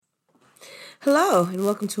Hello, and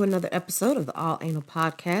welcome to another episode of the All Anal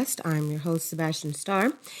Podcast. I'm your host, Sebastian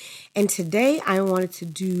Starr, and today I wanted to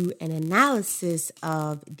do an analysis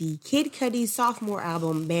of the Kid Cudi sophomore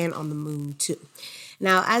album, Man on the Moon 2.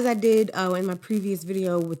 Now, as I did in my previous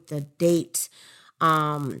video with the date,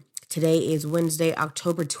 today is Wednesday,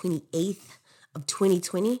 October 28th of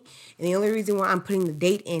 2020, and the only reason why I'm putting the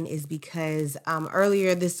date in is because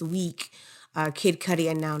earlier this week, Kid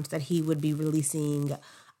Cudi announced that he would be releasing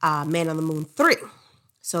Man on the Moon 3.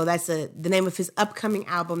 So that's the name of his upcoming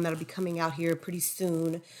album that'll be coming out here pretty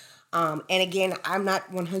soon. And again, I'm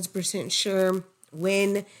not 100% sure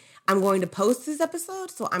when I'm going to post this episode.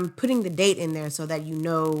 So I'm putting the date in there so that you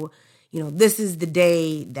know, this is the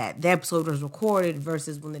day that the episode was recorded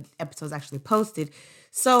versus when the episode's actually posted.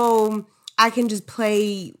 So I can just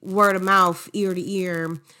play word of mouth, ear to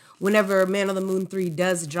ear. Whenever Man on the Moon 3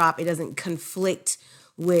 does drop, it doesn't conflict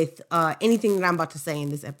with anything that I'm about to say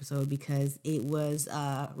in this episode because it was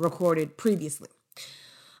recorded previously.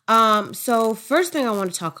 So first thing I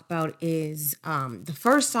want to talk about is the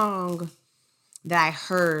first song that I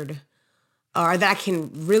heard or that I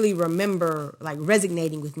can really remember like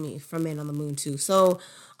resonating with me from Man on the Moon 2. So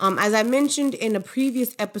as I mentioned in a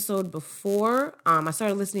previous episode before, I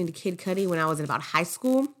started listening to Kid Cudi when I was in about high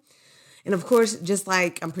school. And of course, just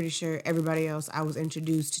like I'm pretty sure everybody else, I was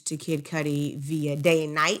introduced to Kid Cudi via Day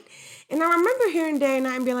and Night. And I remember hearing Day and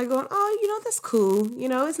Night and being like, that's cool.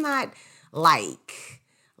 It's not like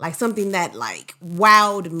something that like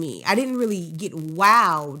wowed me. I didn't really get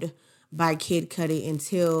wowed by Kid Cudi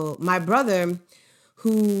until my brother,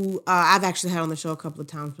 who I've actually had on the show a couple of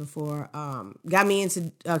times before, got me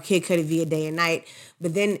into Kid Cudi via Day and Night,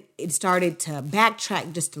 but then it started to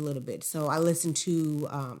backtrack just a little bit. So I listened to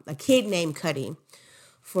A Kid Named Cudi,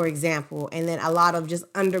 for example, and then a lot of just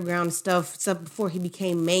underground stuff before he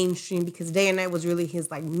became mainstream, because Day and Night was really his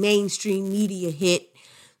like mainstream media hit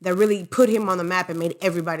that really put him on the map and made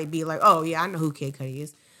everybody be like, oh yeah, I know who Kid Cudi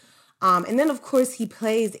is. And then of course he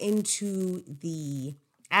plays into the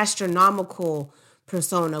astronomical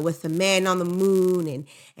persona with the man on the moon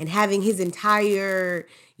and having his entire,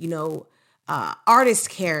 artist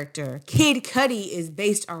character. Kid Cudi is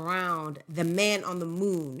based around the man on the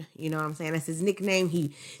moon. You know what I'm saying? That's his nickname.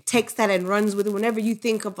 He takes that and runs with it. Whenever you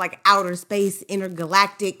think of like outer space,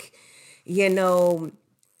 intergalactic, anything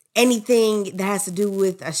that has to do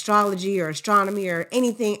with astrology or astronomy or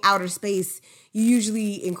anything outer space, you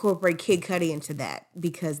usually incorporate Kid Cudi into that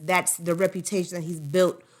because that's the reputation that he's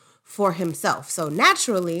built for himself. So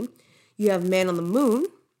naturally, you have Man on the Moon,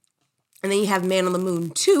 and then you have Man on the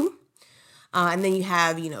Moon 2, and then you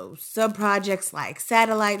have, sub-projects like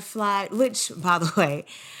Satellite Flight, which, by the way,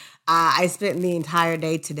 I spent the entire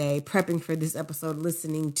day today prepping for this episode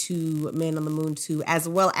listening to Man on the Moon 2 as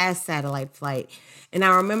well as Satellite Flight. And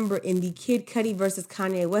I remember in the Kid Cudi versus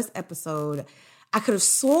Kanye West episode, I could have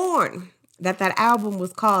sworn that album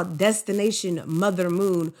was called Destination Mother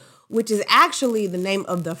Moon, which is actually the name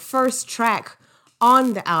of the first track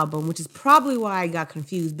on the album, which is probably why I got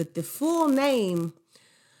confused. But the full name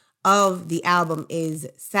of the album is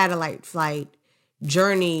Satellite Flight,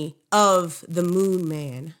 Journey of the Moon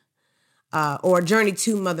Man, or Journey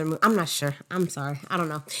to Mother Moon. I'm not sure. I'm sorry. I don't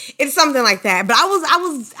know. It's something like that. But I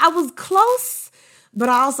was close, but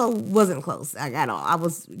I also wasn't close at all. I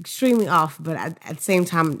was extremely off, but at the same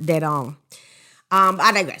time, dead on.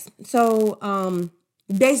 I digress. So,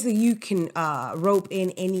 basically, you can rope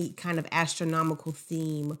in any kind of astronomical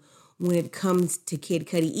theme when it comes to Kid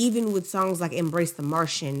Cudi, even with songs like Embrace the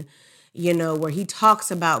Martian, where he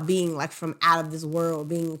talks about being like from out of this world,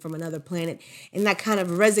 being from another planet. And that kind of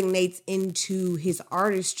resonates into his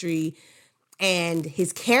artistry and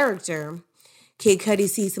his character. Kid Cudi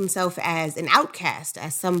sees himself as an outcast,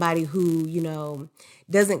 as somebody who,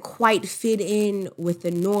 doesn't quite fit in with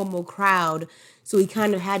the normal crowd. So he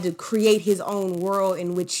kind of had to create his own world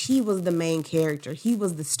in which he was the main character. He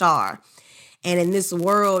was the star. And in this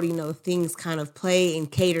world, things kind of play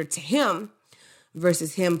and cater to him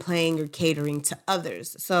versus him playing or catering to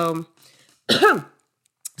others. So,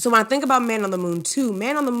 so when I think about Man on the Moon 2,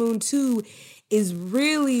 Man on the Moon 2 is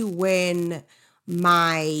really when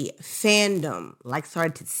my fandom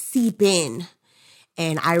started to seep in.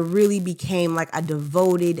 And I really became a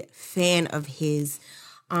devoted fan of his.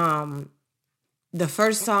 The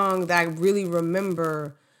first song that I really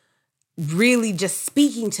remember really just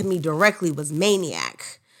speaking to me directly was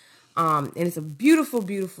Maniac. And it's a beautiful,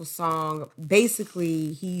 beautiful song.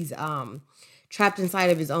 Basically, he's trapped inside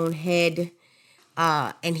of his own head.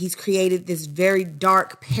 And he's created this very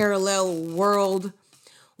dark parallel world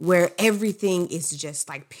where everything is just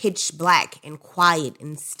pitch black and quiet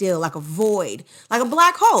and still, like a void, like a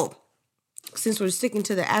black hole. since we're sticking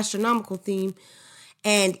to the astronomical theme,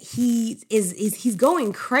 and he's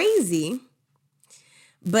going crazy,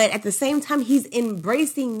 but at the same time, he's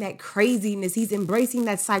embracing that craziness. He's embracing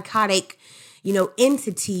that psychotic,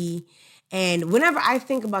 entity. And whenever I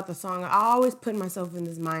think about the song, I always put myself in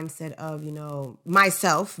this mindset of,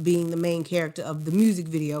 myself being the main character of the music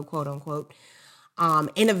video, quote unquote.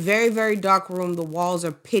 In a very, very dark room, the walls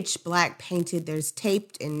are pitch black painted. There's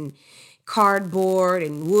taped and cardboard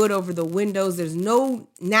and wood over the windows. There's no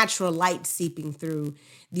natural light seeping through.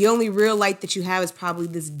 The only real light that you have is probably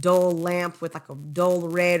this dull lamp with like a dull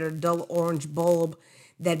red or dull orange bulb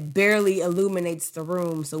that barely illuminates the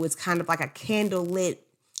room. So it's kind of like a candle lit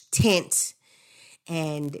tent.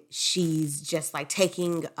 And she's just like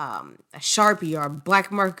taking a Sharpie or a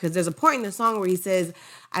black marker, because there's a point in the song where he says,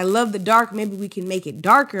 I love the dark. Maybe we can make it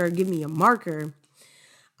darker. Give me a marker.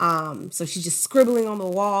 So she's just scribbling on the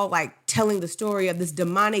wall, like telling the story of this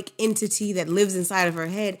demonic entity that lives inside of her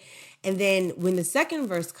head. And then when the second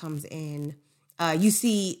verse comes in, you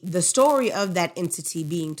see the story of that entity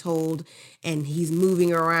being told, and he's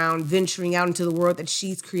moving around, venturing out into the world that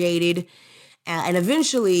she's created. And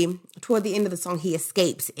eventually, toward the end of the song, he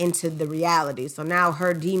escapes into the reality. So now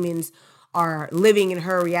her demons are living in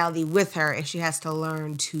her reality with her, and she has to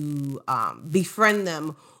learn to befriend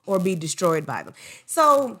them or be destroyed by them.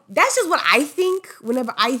 So that's just what I think.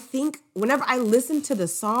 Whenever I listen to the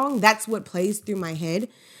song, that's what plays through my head.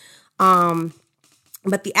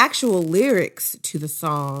 But the actual lyrics to the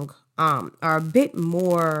song are a bit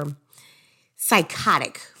more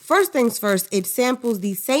psychotic. First things first, it samples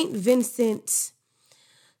the St. Vincent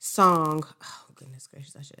song. Oh, goodness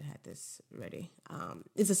gracious, I should have had this ready.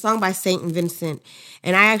 It's a song by St. Vincent,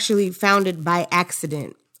 and I actually found it by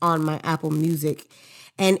accident on my Apple Music.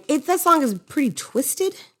 And that song is pretty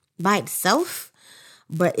twisted by itself,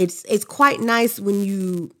 but it's quite nice when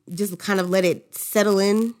you just kind of let it settle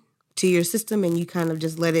in to your system and you kind of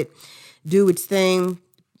just let it do its thing,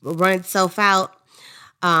 run itself out.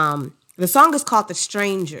 The song is called The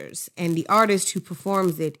Strangers, and the artist who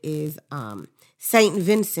performs it is St.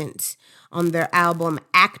 Vincent on their album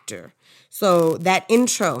Actor. So that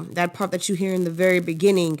intro, that part that you hear in the very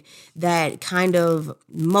beginning, that kind of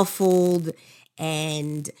muffled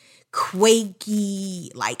and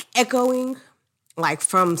quaky, like echoing, like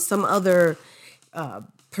from some other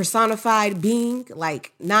personified being,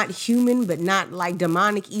 like not human, but not like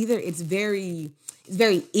demonic either. It's very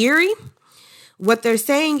eerie. What they're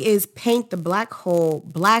saying is paint the black hole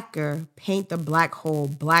blacker, paint the black hole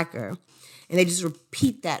blacker. And they just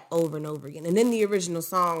repeat that over and over again. And in the original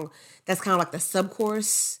song, that's kind of like the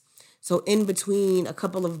sub-chorus. So in between a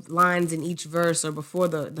couple of lines in each verse or before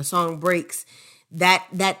the song breaks, that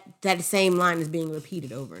same line is being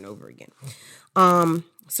repeated over and over again.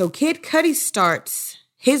 So Kid Cudi starts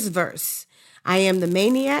his verse. I am the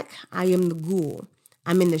maniac, I am the ghoul.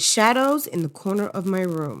 I'm in the shadows in the corner of my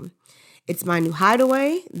room. It's my new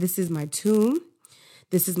hideaway. This is my tomb.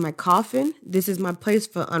 This is my coffin. This is my place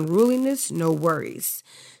for unruliness. No worries.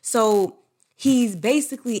 So he's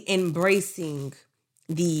basically embracing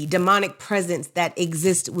the demonic presence that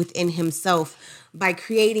exists within himself by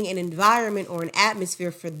creating an environment or an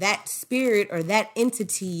atmosphere for that spirit or that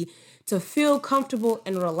entity to feel comfortable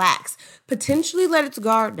and relax. Potentially let its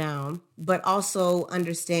guard down, but also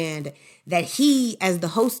understand that he, as the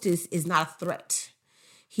hostess, is not a threat.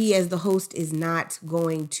 He, as the host, is not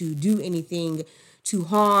going to do anything to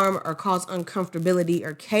harm or cause uncomfortability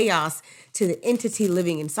or chaos to the entity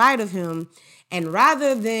living inside of him. And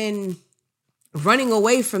rather than running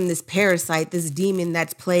away from this parasite, this demon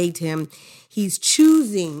that's plagued him, he's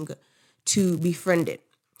choosing to befriend it.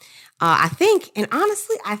 I think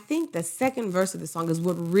the second verse of the song is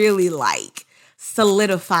what really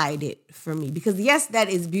solidified it for me. Because yes, that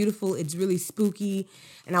is beautiful. It's really spooky.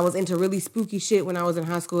 And I was into really spooky shit when I was in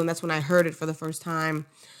high school. And that's when I heard it for the first time.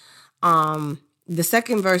 The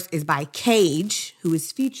second verse is by Cage, who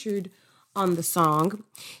is featured on the song.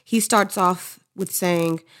 He starts off with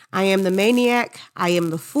saying, I am the maniac. I am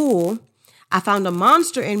the fool. I found a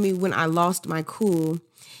monster in me when I lost my cool.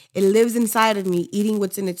 It lives inside of me, eating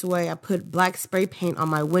what's in its way. I put black spray paint on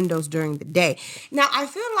my windows during the day. Now, I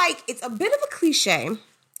feel like it's a bit of a cliche,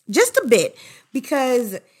 just a bit,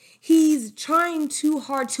 because he's trying too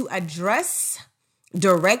hard to address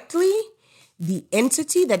directly the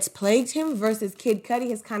entity that's plagued him versus Kid Cudi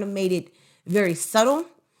has kind of made it very subtle.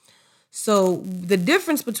 So the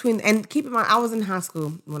difference between, and keep in mind, I was in high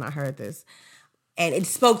school when I heard this. And it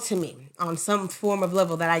spoke to me on some form of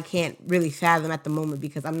level that I can't really fathom at the moment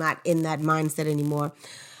because I'm not in that mindset anymore.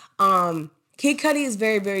 Kid Cudi is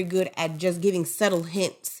very, very good at just giving subtle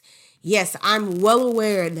hints Yes, I'm well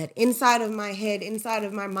aware that inside of my head, inside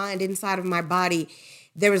of my mind, inside of my body,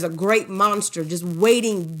 there is a great monster just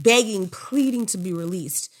waiting, begging, pleading to be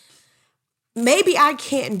released. Maybe I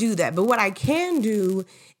can't do that, but what I can do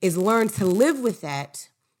is learn to live with that,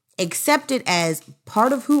 accept it as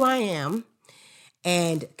part of who I am,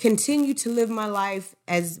 and continue to live my life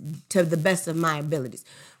as to the best of my abilities.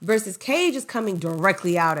 Versus Cage is coming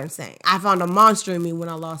directly out and saying, I found a monster in me when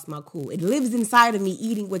I lost my cool. It lives inside of me,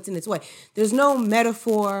 eating what's in its way. There's no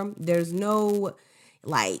metaphor. There's no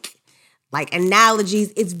like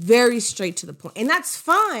analogies. It's very straight to the point. And that's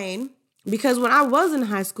fine, because when I was in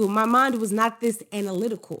high school, my mind was not this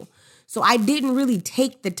analytical. So I didn't really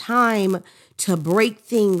take the time to break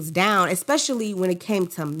things down, especially when it came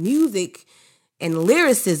to music and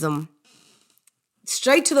lyricism.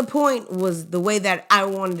 Straight to the point was the way that I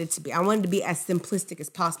wanted it to be. I wanted to be as simplistic as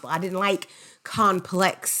possible. I didn't like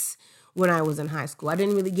complex when I was in high school. I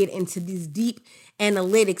didn't really get into these deep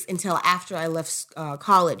analytics until after I left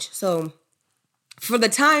college. So for the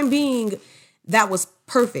time being, that was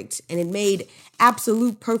perfect. And it made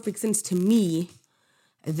absolute perfect sense to me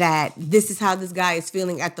that this is how this guy is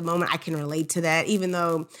feeling at the moment. I can relate to that, even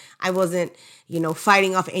though I wasn't,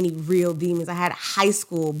 fighting off any real demons. I had high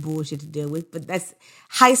school bullshit to deal with, but that's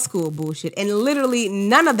high school bullshit. And literally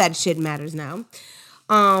none of that shit matters now.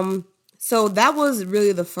 So that was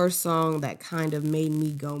really the first song that kind of made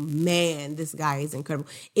me go, man, this guy is incredible.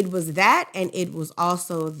 It was that, and it was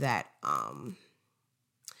also that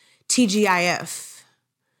TGIF,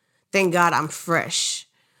 Thank God I'm Fresh,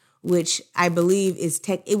 which I believe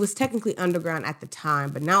it was technically underground at the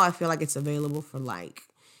time, but now I feel like it's available for like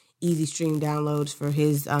easy stream downloads for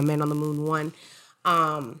his Man on the Moon 1.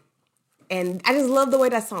 And I just love the way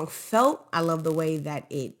that song felt. I love the way that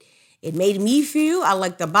it made me feel. I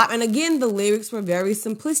like the bop. And again, the lyrics were very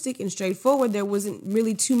simplistic and straightforward. There wasn't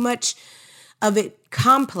really too much of it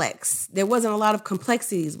complex. There wasn't a lot of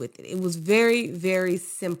complexities with it. It was very, very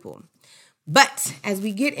simple. But as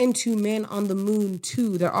we get into Man on the Moon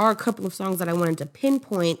 2, there are a couple of songs that I wanted to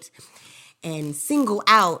pinpoint and single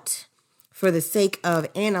out for the sake of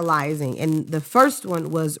analyzing. And the first one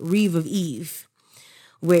was Reeve of Eve,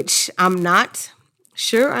 which I'm not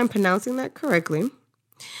sure I'm pronouncing that correctly,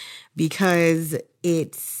 because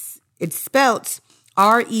it's spelt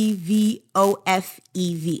REVOFEV,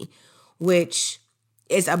 which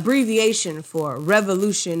is abbreviation for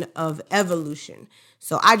Revolution of Evolution.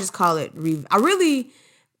 So I just call it Reeve. I really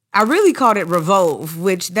called it Revolve,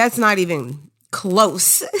 which that's not even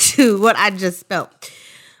close to what I just spelled.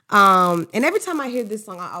 And every time I hear this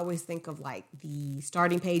song, I always think of like the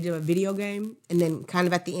starting page of a video game. And then kind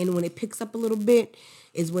of at the end when it picks up a little bit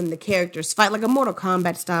is when the characters fight, like a Mortal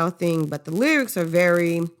Kombat style thing. But the lyrics are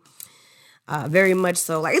very much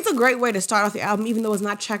so. Like, it's a great way to start off the album, even though it's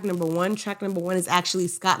not track number one. Track number one is actually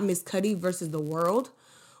Scott Miss Cudi versus the World,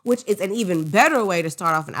 which is an even better way to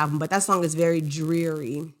start off an album. But that song is very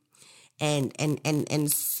dreary and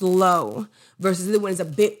slow, versus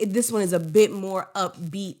this one is a bit more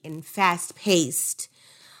upbeat and fast paced.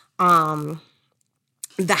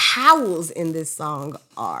 The howls in this song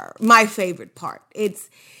are my favorite part. It's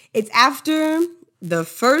after the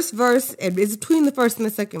first verse, it's between the first and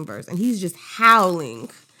the second verse, and he's just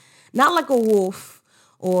howling, not like a wolf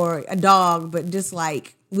or a dog, but just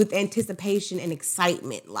like with anticipation and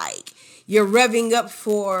excitement, like you're revving up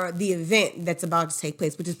for the event that's about to take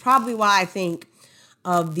place, which is probably why I think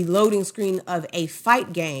of the loading screen of a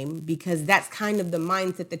fight game, because that's kind of the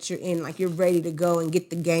mindset that you're in, like you're ready to go and get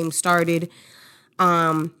the game started.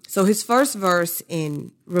 So his first verse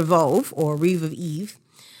in Revolve, or Reeve of Eve,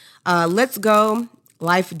 let's go,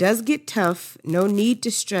 life does get tough, no need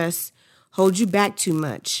to stress, hold you back too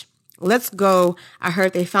much. Let's go, I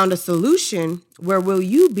heard they found a solution, where will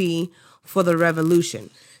you be for the revolution?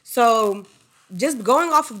 So just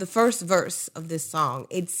going off of the first verse of this song,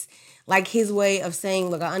 it's like his way of saying,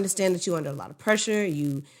 look, I understand that you're under a lot of pressure.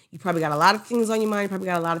 You probably got a lot of things on your mind. You probably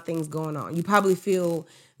got a lot of things going on. You probably feel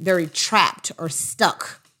very trapped or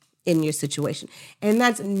stuck in your situation. And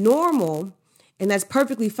that's normal, and that's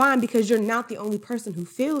perfectly fine, because you're not the only person who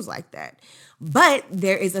feels like that. But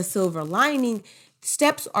there is a silver lining.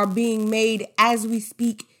 Steps are being made as we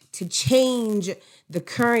speak to change the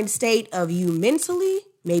current state of you mentally,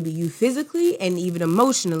 maybe you physically, and even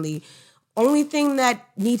emotionally. Only thing that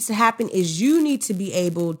needs to happen is you need to be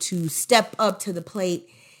able to step up to the plate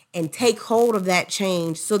and take hold of that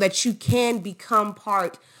change so that you can become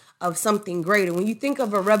part of something greater. When you think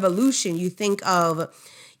of a revolution, you think of,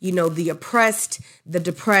 the oppressed, the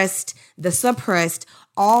depressed, the suppressed,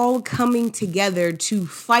 all coming together to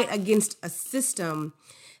fight against a system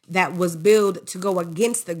that was built to go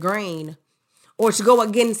against the grain or to go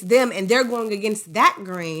against them, and they're going against that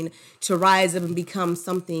grain to rise up and become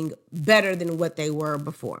something better than what they were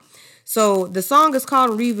before. So the song is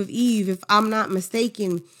called Reeve of Eve, if I'm not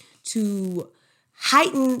mistaken, to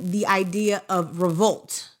heighten the idea of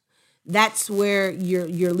revolt. That's where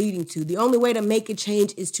you're leading to. The only way to make a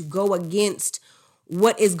change is to go against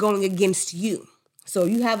what is going against you. So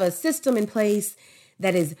you have a system in place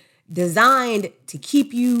that is designed to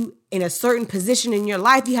keep you in a certain position in your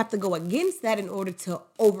life. You have to go against that in order to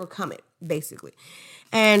overcome it, basically.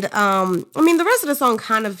 And the rest of the song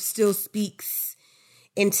kind of still speaks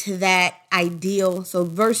into that ideal. So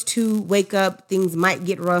verse 2, wake up, things might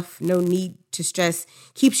get rough, no need to stress,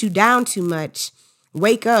 keeps you down too much.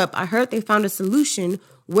 Wake up, I heard they found a solution.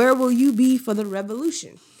 Where will you be for the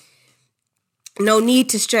revolution? No need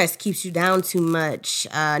to stress, keeps you down too much.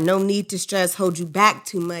 No need to stress, hold you back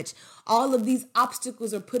too much. All of these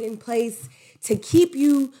obstacles are put in place to keep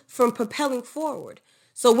you from propelling forward.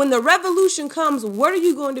 So when the revolution comes, what are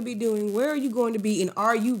you going to be doing? Where are you going to be? And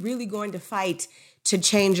are you really going to fight to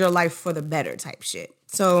change your life for the better type shit?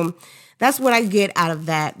 So that's what I get out of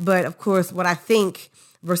that. But of course, what I think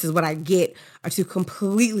versus what I get are two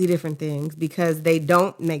completely different things because they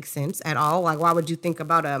don't make sense at all. Like, why would you think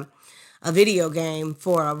about a video game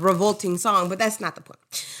for a revolting song? But that's not the point.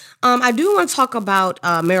 I do want to talk about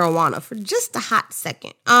marijuana for just a hot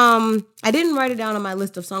second. I didn't write it down on my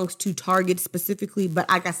list of songs to target specifically, but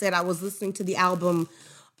like I said, I was listening to the album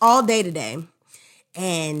all day today,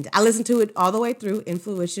 and I listened to it all the way through in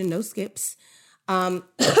fruition, no skips. And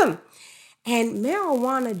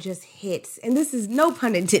marijuana just hits, and this is no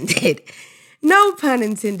pun intended. No pun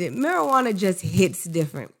intended. Marijuana just hits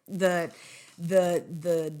different. The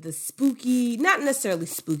spooky, not necessarily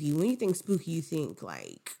spooky. When you think spooky, you think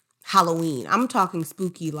like Halloween. I'm talking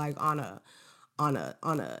spooky like on a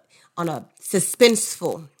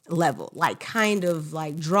suspenseful level, like kind of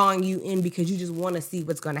like drawing you in because you just want to see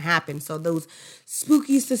what's going to happen. So those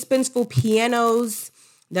spooky, suspenseful pianos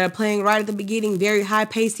that are playing right at the beginning, very high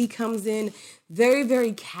paced. He comes in very,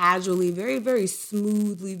 very casually, very, very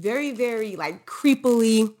smoothly, very, very like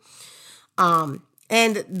creepily.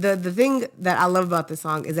 And the thing that I love about this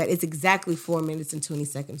song is that it's exactly 4 minutes and 20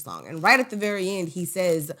 seconds long. And right at the very end, he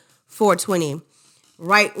says 4:20,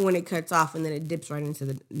 right when it cuts off, and then it dips right into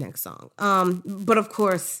the next song. But of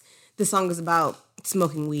course, the song is about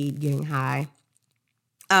smoking weed, getting high.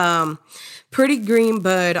 Pretty green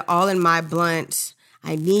bud, all in my blunt.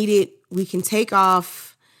 I need it. We can take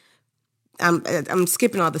off. I'm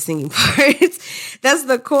skipping all the singing parts. That's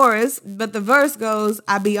the chorus. But the verse goes,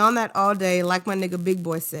 I be on that all day, like my nigga Big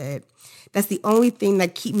Boy said. That's the only thing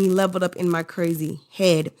that keep me leveled up in my crazy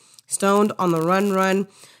head. Stoned on the run.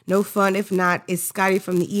 No fun if not. It's Cudi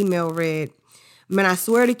from the email read. Man, I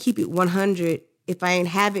swear to keep it 100. If I ain't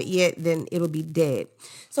have it yet, then it'll be dead.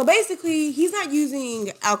 So basically, he's not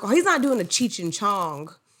using alcohol. He's not doing a Cheech and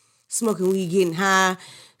Chong, smoking weed, getting high,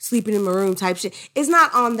 sleeping in my room type shit. It's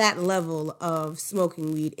not on that level of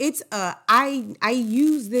smoking weed. It's I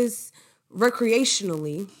use this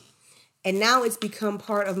recreationally, and now it's become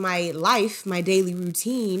part of my life, my daily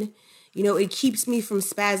routine. You know, it keeps me from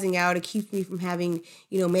spazzing out. It keeps me from having,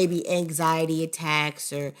 maybe anxiety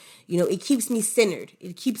attacks, or, it keeps me centered.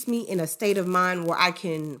 It keeps me in a state of mind where I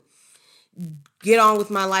can get on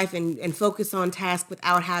with my life and focus on task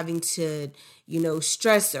without having to,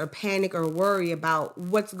 stress or panic or worry about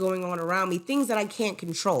what's going on around me, things that I can't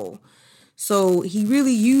control. So he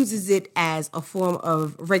really uses it as a form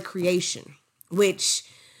of recreation, which,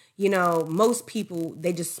 most people,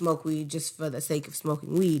 they just smoke weed just for the sake of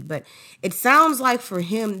smoking weed. But it sounds like for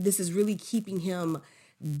him, this is really keeping him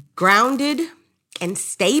grounded and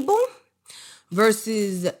stable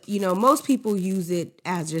versus, most people use it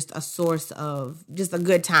as just a source of just a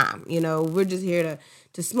good time. We're just here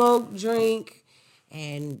to smoke, drink,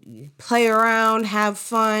 and play around, have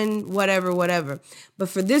fun, whatever. But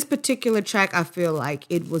for this particular track, I feel like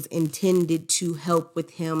it was intended to help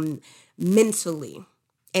with him mentally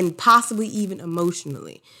and possibly even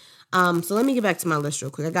emotionally. So let me get back to my list real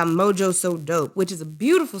quick. I got Mojo So Dope, which is a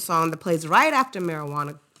beautiful song that plays right after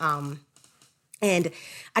Marijuana. And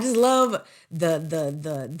I just love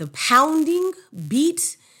the pounding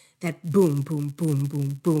beat, that boom, boom, boom,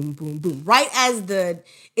 boom, boom, boom, boom. Right as the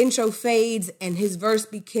intro fades and his voice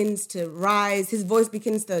begins to rise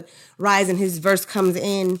and his verse comes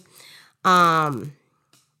in.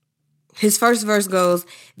 His first verse goes,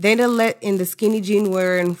 they done let in the skinny jean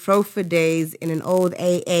wearing fro for days in an old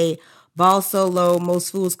AA. Ball so low,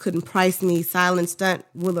 most fools couldn't price me. Silent stunt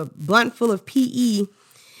with a blunt full of PE.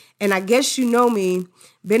 And I guess you know me,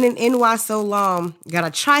 been in NY so long, got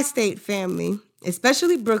a tri-state family,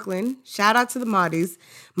 especially Brooklyn. Shout out to the Maudis.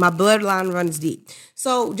 My bloodline runs deep.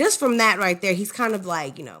 So just from that right there, he's kind of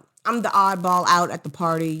like, I'm the oddball out at the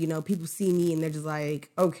party. People see me and they're just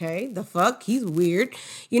like, okay, the fuck? He's weird.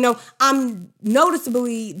 I'm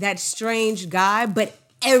noticeably that strange guy, but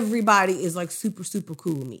everybody is like super, super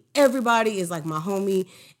cool with me. Everybody is like my homie.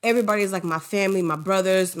 Everybody is like my family, my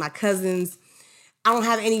brothers, my cousins. I don't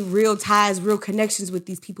have any real ties, real connections with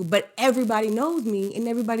these people, but everybody knows me and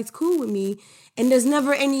everybody's cool with me. And there's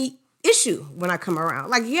never any issue when I come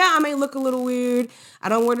around. Like, yeah, I may look a little weird. I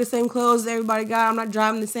don't wear the same clothes that everybody got. I'm not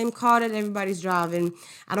driving the same car that everybody's driving.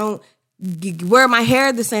 I don't wear my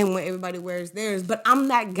hair the same way everybody wears theirs, but I'm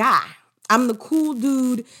that guy. I'm the cool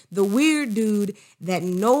dude, the weird dude that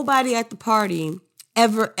nobody at the party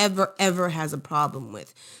ever, ever, ever has a problem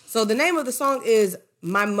with. So the name of the song is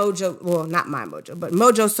My Mojo, well, not My Mojo, but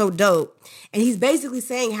Mojo So Dope. And he's basically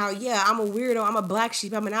saying how, yeah, I'm a weirdo, I'm a black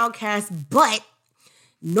sheep, I'm an outcast, but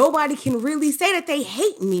nobody can really say that they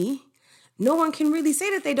hate me. No one can really say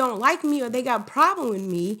that they don't like me or they got a problem with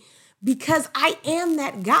me because I am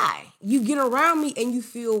that guy. You get around me and you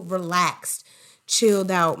feel relaxed, chilled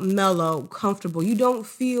out, mellow, comfortable. You don't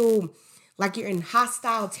feel like you're in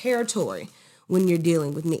hostile territory when you're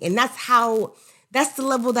dealing with me. And that's the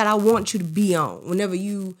level that I want you to be on whenever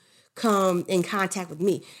you come in contact with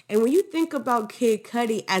me. And when you think about Kid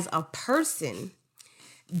Cudi as a person,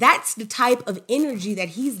 that's the type of energy that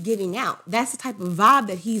he's giving out. That's the type of vibe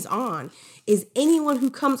that he's on. Is anyone who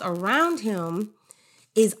comes around him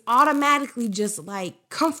is automatically just like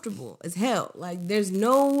comfortable as hell. Like there's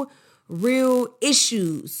no real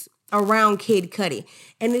issues around Kid Cudi.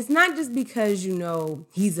 And it's not just because,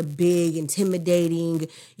 he's a big, intimidating,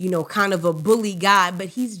 kind of a bully guy, but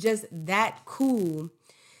he's just that cool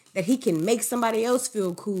that he can make somebody else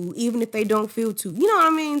feel cool, even if they don't feel too, you know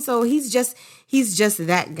what I mean? So he's just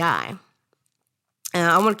that guy.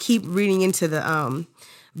 I want to keep reading into the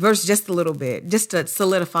verse just a little bit, just to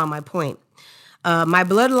solidify my point. My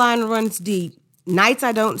bloodline runs deep. Nights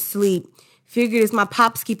I don't sleep. Figured it's my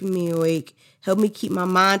pops keeping me awake. Help me keep my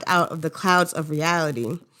mind out of the clouds of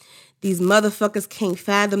reality. These motherfuckers can't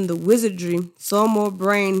fathom the wizardry. Sophomore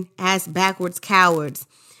brain, ass backwards cowards.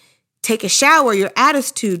 Take a shower, your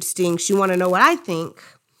attitude stinks. You want to know what I think?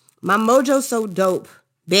 My mojo so dope,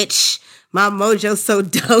 bitch. My mojo so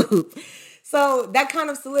dope. So that kind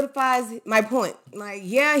of solidifies my point. Like,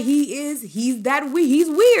 yeah, he's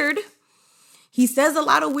weird. He says a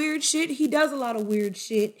lot of weird shit. He does a lot of weird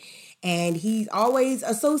shit. And he's always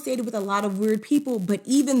associated with a lot of weird people. But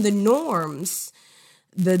even the norms,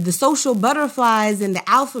 the social butterflies and the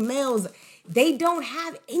alpha males, they don't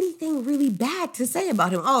have anything really bad to say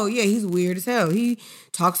about him. Oh, yeah, he's weird as hell. He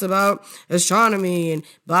talks about astronomy and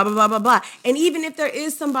blah, blah, blah, blah, blah. And even if there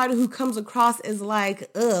is somebody who comes across as like,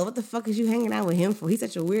 what the fuck is you hanging out with him for? He's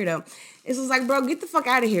such a weirdo. It's just like, bro, get the fuck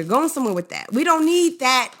out of here. Go somewhere with that. We don't need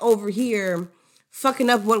that over here fucking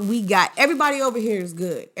up what we got. Everybody over here is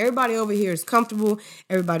good. Everybody over here is comfortable.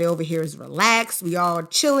 Everybody over here is relaxed. We all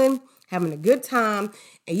chilling, having a good time.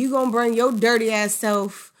 And you gonna bring your dirty ass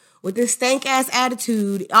self with this stank ass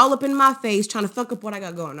attitude all up in my face trying to fuck up what I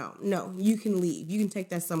got going on. No, you can leave. You can take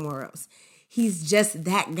that somewhere else. He's just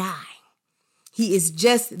that guy. He is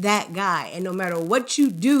just that guy. And no matter what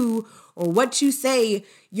you do or what you say,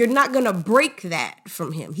 you're not going to break that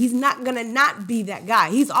from him. He's not going to not be that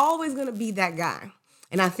guy. He's always going to be that guy.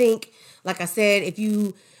 And I think, like I said, if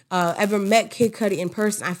you ever met Kid Cudi in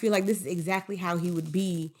person, I feel like this is exactly how he would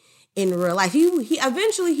be in real life. He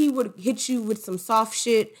eventually he would hit you with some soft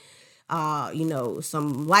shit,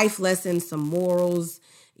 some life lessons, some morals,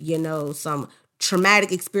 some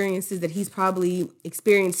traumatic experiences that he's probably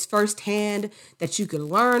experienced firsthand that you can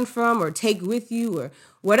learn from or take with you or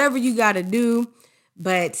whatever you got to do.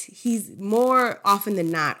 But he's more often than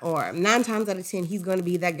not, or 9 times out of 10, he's going to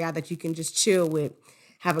be that guy that you can just chill with,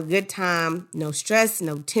 have a good time, no stress,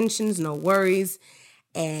 no tensions, no worries.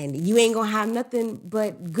 And you ain't going to have nothing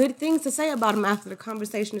but good things to say about him after the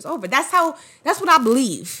conversation is over. That's what I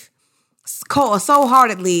believe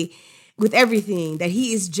wholeheartedly with everything, that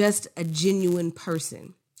he is just a genuine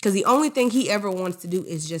person. Because the only thing he ever wants to do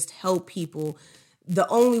is just help people the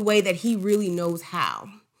only way that he really knows how.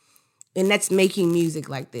 And that's making music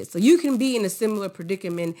like this. So you can be in a similar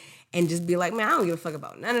predicament and just be like, man, I don't give a fuck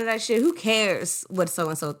about none of that shit. Who cares what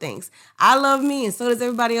so-and-so thinks? I love me and so does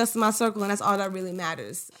everybody else in my circle, and that's all that really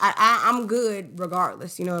matters. I'm good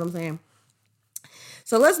regardless. You know what I'm saying?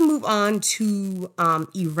 So let's move on to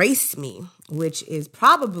Erase Me, which is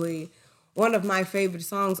probably one of my favorite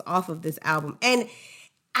songs off of this album. And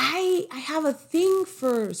I have a thing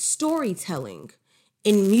for storytelling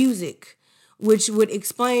in music, which would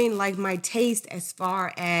explain like my taste as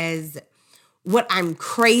far as what I'm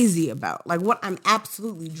crazy about, like what I'm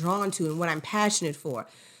absolutely drawn to and what I'm passionate for.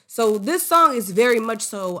 So this song is very much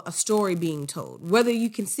so a story being told, whether you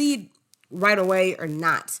can see it right away or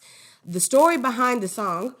not. The story behind the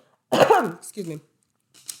song, excuse me,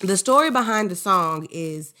 the story behind the song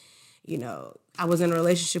is, I was in a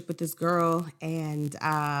relationship with this girl and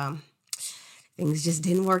things just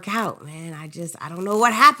didn't work out, man. I don't know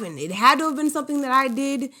what happened. It had to have been something that I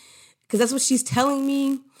did because that's what she's telling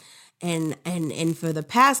me. And for the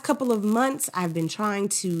past couple of months, I've been trying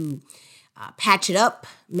to patch it up,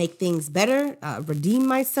 make things better, redeem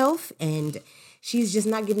myself, and she's just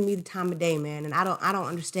not giving me the time of day, man. And I don't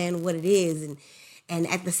understand what it is. And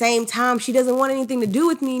at the same time, she doesn't want anything to do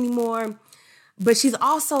with me anymore. But she's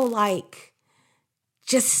also like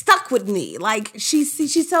just stuck with me. Like she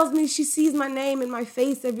tells me she sees my name and my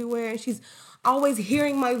face everywhere, and she's always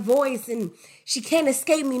hearing my voice, and she can't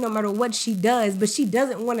escape me no matter what she does. But she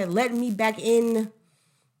doesn't want to let me back in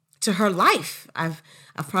to her life. I've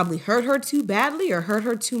probably hurt her too badly or hurt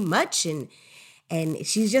her too much, and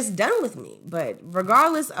she's just done with me. But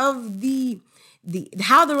regardless of the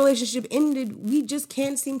how the relationship ended, we just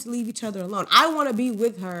can't seem to leave each other alone. I want to be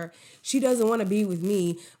with her. She doesn't want to be with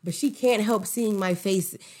me, but she can't help seeing my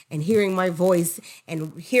face and hearing my voice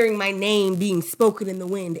and hearing my name being spoken in the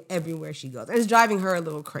wind everywhere she goes. It's driving her a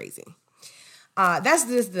little crazy. That's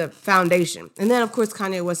just the foundation. And then, of course,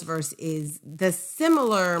 Kanye West's verse is the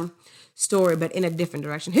similar story, but in a different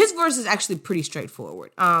direction. His verse is actually pretty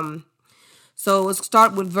straightforward. So let's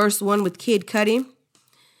start with verse 1 with Kid Cudi.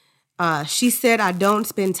 She said, I don't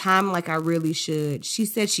spend time like I really should. She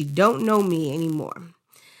said she don't know me anymore.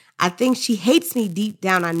 I think she hates me deep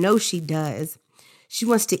down. I know she does. She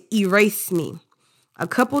wants to erase me. A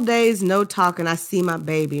couple days, no talking, I see my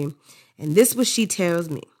baby. And this what she tells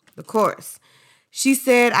me. The chorus. She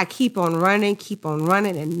said, I keep on running,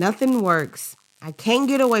 and nothing works. I can't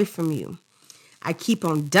get away from you. I keep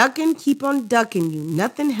on ducking you.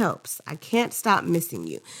 Nothing helps. I can't stop missing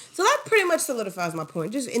you. So that pretty much solidifies my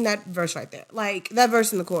point, just in that verse right there. Like, that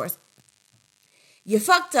verse in the chorus. You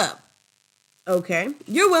fucked up. Okay.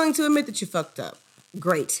 You're willing to admit that you fucked up.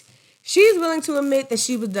 Great. She's willing to admit that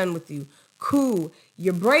she was done with you. Cool.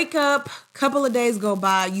 You break up, couple of days go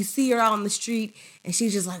by, you see her out on the street, and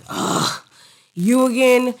she's just like, ugh. You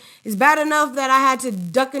again. It's bad enough that I had to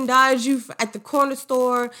duck and dodge you at the corner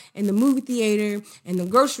store and the movie theater and the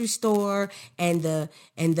grocery store and the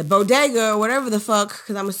bodega or whatever the fuck,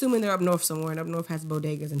 because I'm assuming they're up north somewhere, and up north has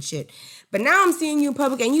bodegas and shit. But now I'm seeing you in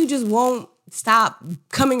public and you just won't stop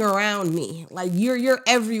coming around me. Like you're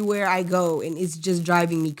everywhere I go, and it's just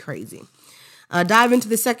driving me crazy. Dive into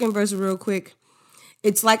the second verse real quick.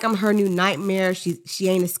 It's like I'm her new nightmare. She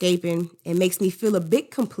ain't escaping. It makes me feel a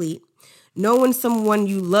bit complete. Knowing someone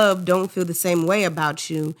you love don't feel the same way about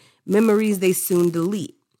you. Memories they soon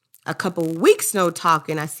delete. A couple weeks no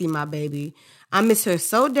talking, I see my baby. I miss her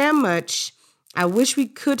so damn much. I wish we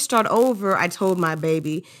could start over, I told my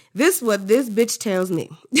baby. This what this bitch tells me.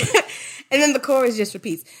 And then the chorus just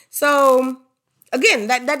repeats. So, again,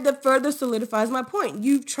 that further solidifies my point.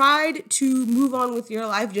 You've tried to move on with your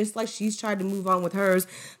life just like she's tried to move on with hers,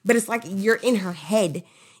 but it's like you're in her head.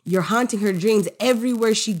 You're haunting her dreams.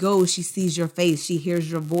 Everywhere she goes, she sees your face. She hears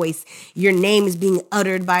your voice. Your name is being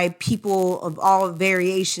uttered by people of all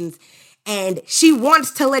variations. And she wants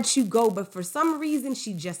to let you go, but for some reason,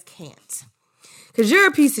 she just can't. Because you're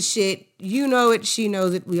a piece of shit. You know it. She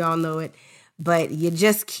knows it. We all know it. But you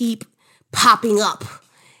just keep popping up.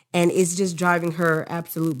 And it's just driving her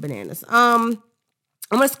absolute bananas.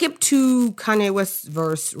 I'm going to skip to Kanye West's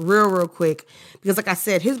verse real quick because, like I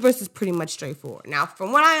said, his verse is pretty much straightforward. Now,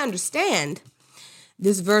 from what I understand,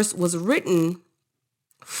 this verse was written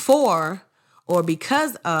for or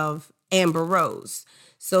because of Amber Rose.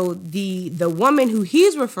 So the woman who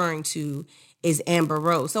he's referring to is Amber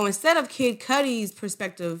Rose. So instead of Kid Cudi's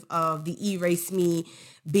perspective of the erase me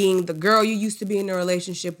being the girl you used to be in a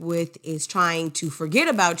relationship with is trying to forget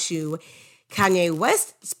about you, Kanye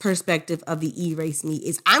West's perspective of the erase me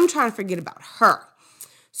is I'm trying to forget about her.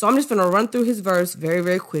 So I'm just going to run through his verse very,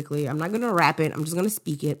 very quickly. I'm not going to rap it. I'm just going to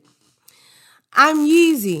speak it. I'm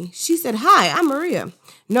Yeezy. She said, hi, I'm Maria.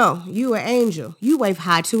 No, you an angel. You wave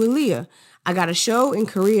hi to Aaliyah. I got a show in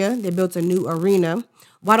Korea. They built a new arena.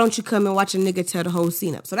 Why don't you come and watch a nigga tear the whole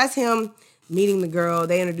scene up? So that's him meeting the girl.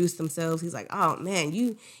 They introduce themselves. He's like, oh, man,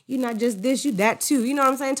 you not just this, you that too. You know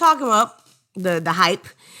what I'm saying? Talk him up, the hype.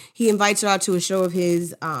 He invites her out to a show of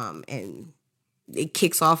his, and it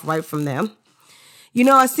kicks off right from there. You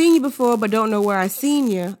know, I seen you before, but don't know where I seen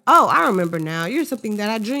you. Oh, I remember now. You're something that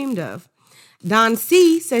I dreamed of. Don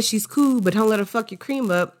C says she's cool, but don't let her fuck your cream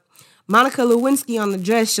up. Monica Lewinsky on the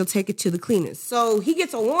dress, she'll take it to the cleaners. So he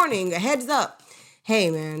gets a warning, a heads up.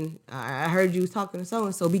 Hey, man, I heard you was talking to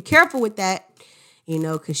so-and-so. Be careful with that, you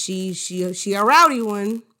know, because she a rowdy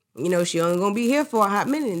one. You know, she only going to be here for a hot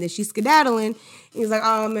minute, and then she's skedaddling. He's like,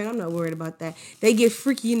 oh, man, I'm not worried about that. They get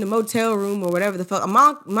freaky in the motel room or whatever the fuck.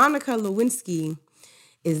 Monica Lewinsky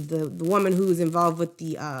is the woman who is involved with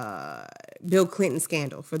the Bill Clinton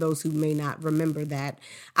scandal, for those who may not remember that.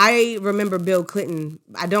 I remember Bill Clinton.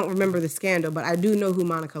 I don't remember the scandal, but I do know who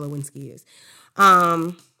Monica Lewinsky is.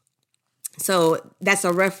 So that's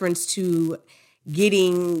a reference to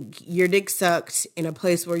getting your dick sucked in a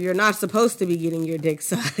place where you're not supposed to be getting your dick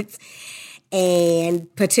sucked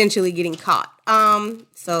and potentially getting caught.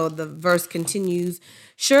 So the verse continues.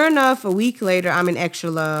 Sure enough, a week later, I'm in extra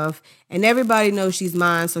love, and everybody knows she's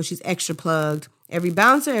mine, so she's extra plugged. Every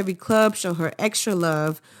bouncer, every club, show her extra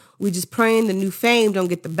love. We just praying the new fame don't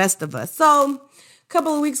get the best of us. So a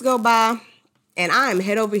couple of weeks go by, and I'm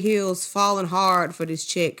head over heels falling hard for this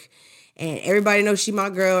chick. And everybody knows she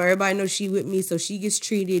my girl. Everybody knows she with me, so she gets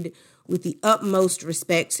treated with the utmost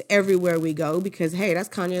respect everywhere we go because, hey, that's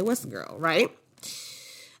Kanye West's girl, right?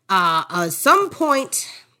 At some point,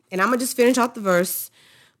 and I'm going to just finish off the verse,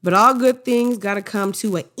 but all good things got to come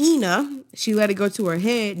to a Ina. She let it go to her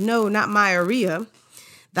head. No, not Maria.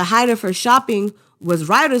 The height of her shopping was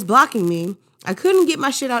riders blocking me. I couldn't get my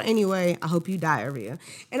shit out anyway. I hope you diarrhea.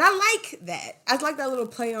 And I like that. I like that little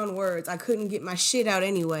play on words. I couldn't get my shit out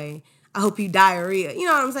anyway. I hope you diarrhea. You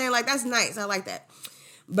know what I'm saying? Like, that's nice. I like that.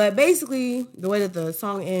 But basically, the way that the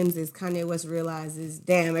song ends is Kanye West realizes,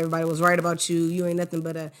 damn, everybody was right about you. You ain't nothing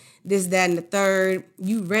but a this, that, and the third.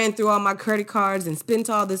 You ran through all my credit cards and spent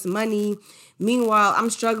all this money. Meanwhile, I'm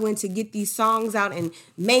struggling to get these songs out and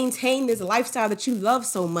maintain this lifestyle that you love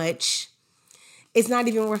so much. It's not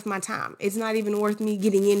even worth my time. It's not even worth me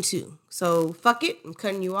getting into. So, fuck it. I'm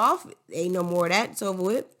cutting you off. Ain't no more of that. It's over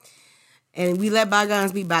with. And we let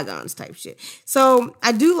bygones be bygones type shit. So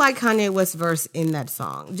I do like Kanye West's verse in that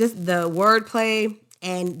song. Just the wordplay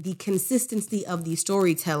and the consistency of the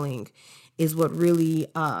storytelling is what really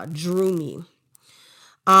drew me.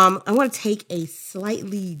 I want to take a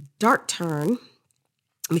slightly dark turn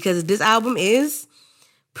because this album is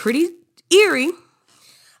pretty eerie.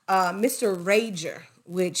 Mr. Rager,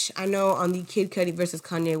 which I know on the Kid Cudi versus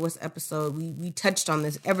Kanye West episode, we touched on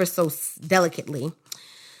this ever so delicately.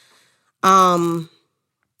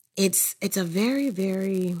 It's a very,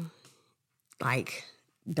 very, like,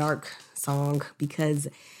 dark song because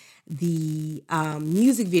the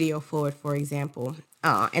music video for it, for example,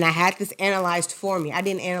 and I had this analyzed for me. I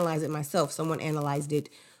didn't analyze it myself. Someone analyzed it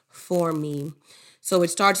for me. So it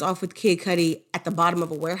starts off with Kid Cudi at the bottom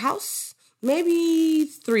of a warehouse, maybe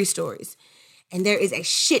 3 stories. And there is a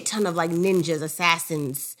shit ton of, like, ninjas,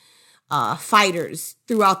 assassins, fighters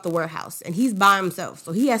throughout the warehouse, and he's by himself,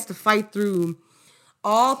 so he has to fight through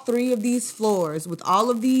all 3 of these floors with all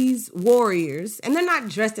of these warriors, and they're not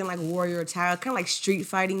dressed in like warrior attire, kind of like street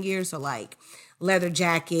fighting gear, so like leather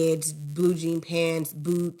jackets, blue jean pants,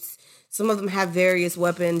 boots. Some of them have various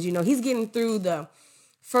weapons. You know, he's getting through the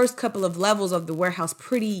first couple of levels of the warehouse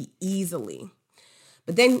pretty easily.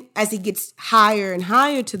 But then as he gets higher and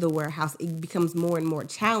higher to the warehouse, it becomes more and more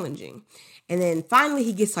challenging. And then finally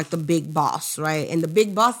he gets like the big boss, right? And the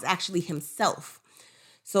big boss is actually himself.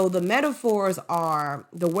 So the metaphors are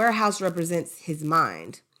the warehouse represents his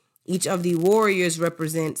mind. Each of the warriors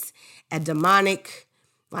represents a demonic,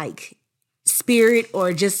 like, spirit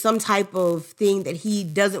or just some type of thing that he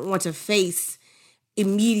doesn't want to face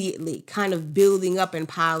immediately, kind of building up and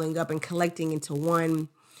piling up and collecting into one,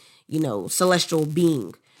 you know, celestial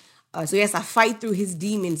being. So he has to fight through his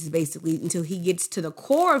demons, basically, until he gets to the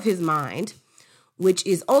core of his mind, which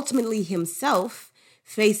is ultimately himself,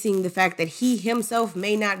 facing the fact that he himself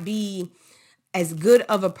may not be as good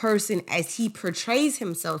of a person as he portrays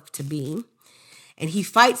himself to be. And he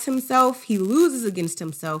fights himself. He loses against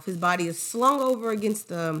himself. His body is slung over against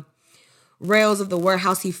the rails of the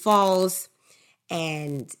warehouse. He falls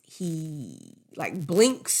and he, like,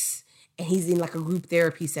 blinks. And he's in like a group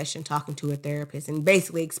therapy session talking to a therapist and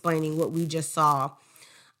basically explaining what we just saw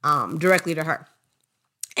directly to her.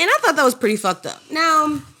 And I thought that was pretty fucked up.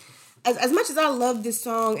 Now, as much as I love this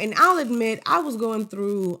song, and I'll admit I was going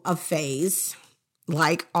through a phase,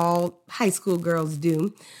 like all high school girls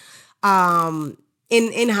do.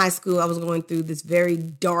 In high school, I was going through this very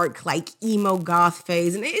dark, like, emo goth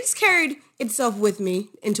phase. And it just carried itself with me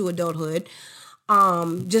into adulthood,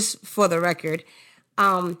 just for the record.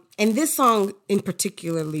 And this song in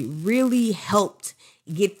particularly really helped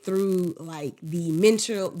get through like the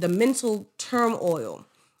mental turmoil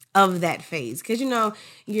of that phase. Cause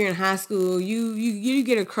you're in high school, you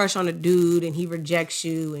get a crush on a dude and he rejects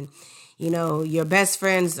you, and your best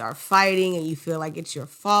friends are fighting and you feel like it's your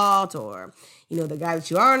fault, or the guy that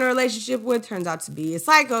you are in a relationship with turns out to be a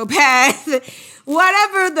psychopath.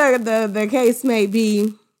 Whatever the case may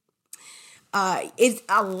be, it's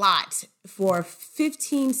a lot for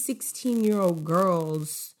 15, 16-year-old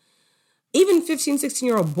girls, even 15,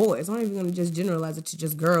 16-year-old boys. I'm not even going to just generalize it to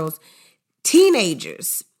just girls.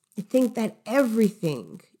 Teenagers think that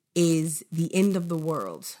everything is the end of the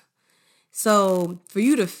world. So for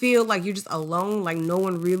you to feel like you're just alone, like no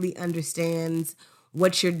one really understands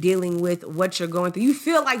what you're dealing with, what you're going through, you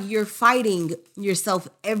feel like you're fighting yourself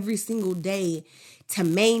every single day to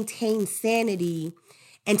maintain sanity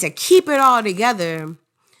and to keep it all together.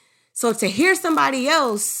 So to hear somebody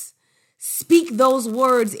else speak those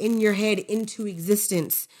words in your head into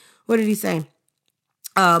existence, what did he say?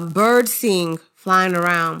 Birds sing flying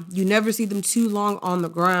around. You never see them too long on the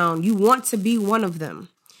ground. You want to be one of them.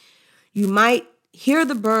 You might hear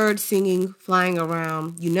the birds singing, flying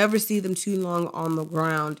around. You never see them too long on the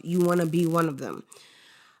ground. You want to be one of them.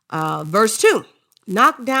 Verse 2,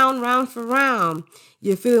 knocked down round for round.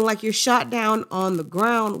 You're feeling like you're shot down on the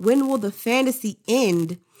ground. When will the fantasy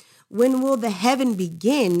end? When will the heaven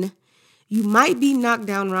begin? You might be knocked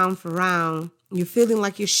down round for round. You're feeling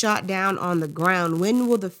like you're shot down on the ground. When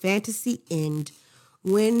will the fantasy end?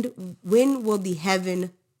 When will the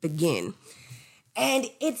heaven begin? And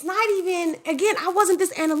it's not even, again, I wasn't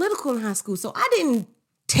this analytical in high school, so I didn't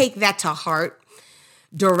take that to heart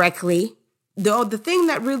directly. The thing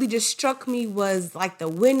that really just struck me was like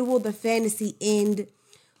when will the fantasy end?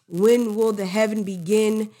 When will the heaven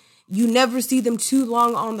begin? You never see them too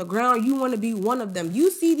long on the ground. You want to be one of them.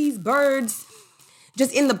 You see these birds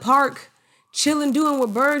just in the park, chilling, doing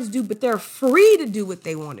what birds do, but they're free to do what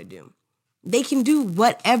they want to do. They can do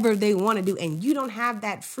whatever they want to do, and you don't have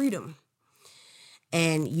that freedom.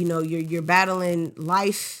 And, you're battling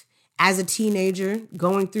life as a teenager,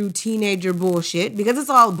 going through teenager bullshit, because it's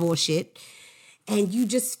all bullshit. And you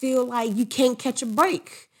just feel like you can't catch a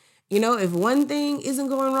break. If one thing isn't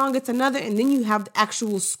going wrong, it's another. And then you have the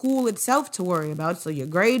actual school itself to worry about. So your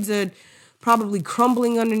grades are probably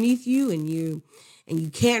crumbling underneath you, and you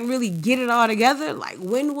can't really get it all together. Like,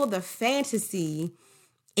 when will the fantasy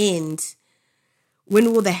end?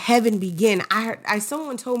 When will the heaven begin?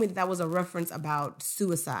 Someone told me that was a reference about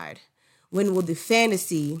suicide. When will the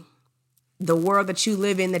fantasy, the world that you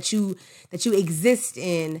live in, that you exist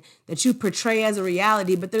in, that you portray as a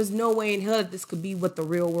reality, but there's no way in hell that this could be what the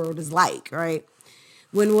real world is like, right?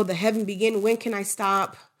 When will the heaven begin? When can I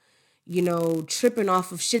stop, tripping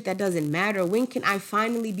off of shit that doesn't matter? When can I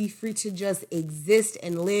finally be free to just exist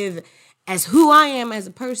and live as who I am as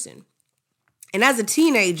a person? And as a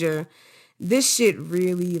teenager, this shit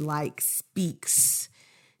really speaks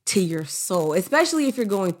to your soul, especially if you're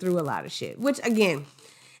going through a lot of shit, which again,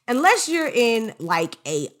 unless you're in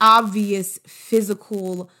a obvious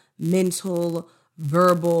physical, mental,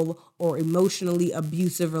 verbal, or emotionally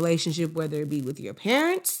abusive relationship, whether it be with your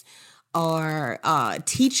parents or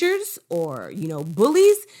teachers or,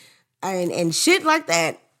 bullies and shit like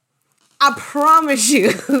that, I promise you,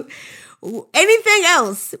 anything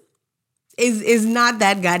else is not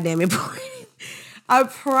that goddamn important. I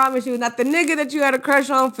promise you, not the nigga that you had a crush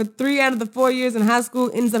on for 3 out of the 4 years in high school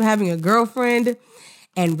ends up having a girlfriend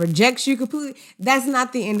and rejects you completely. That's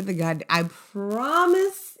not the end of the goddamn. I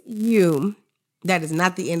promise you, that is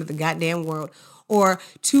not the end of the goddamn world. Or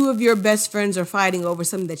 2 of your best friends are fighting over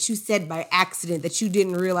something that you said by accident that you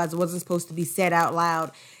didn't realize wasn't supposed to be said out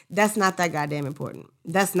loud. That's not that goddamn important.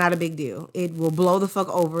 That's not a big deal. It will blow the fuck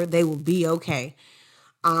over. They will be okay.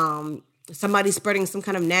 Somebody spreading some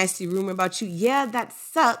kind of nasty rumor about you. Yeah, that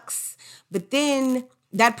sucks. But then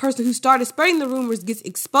that person who started spreading the rumors gets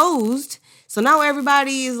exposed. So now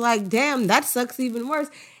everybody is like, damn, that sucks even worse.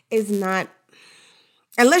 It's not,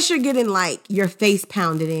 unless you're getting your face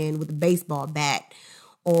pounded in with a baseball bat,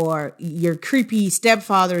 or your creepy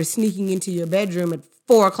stepfather is sneaking into your bedroom at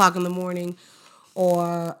 4:00 in the morning,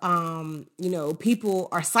 or, people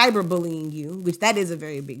are cyberbullying you, which that is a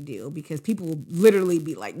very big deal because people will literally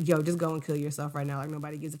be like, yo, just go and kill yourself right now. Like,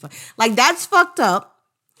 nobody gives a fuck. That's fucked up.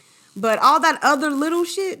 But all that other little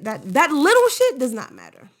shit, that little shit does not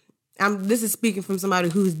matter. This is speaking from somebody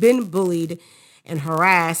who's been bullied and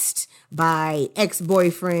harassed by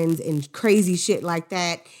ex-boyfriends and crazy shit like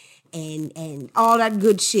that, and all that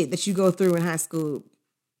good shit that you go through in high school.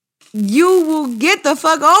 you will get the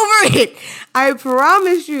fuck over it. I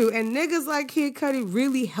promise you. And niggas like Kid Cudi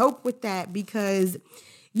really help with that because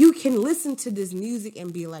you can listen to this music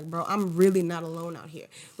and be like, bro, I'm really not alone out here.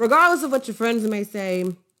 Regardless of what your friends may say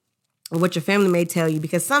or what your family may tell you,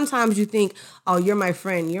 because sometimes you think, oh, you're my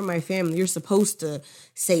friend, you're my family, you're supposed to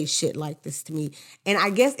say shit like this to me. And I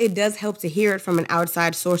guess it does help to hear it from an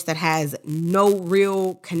outside source that has no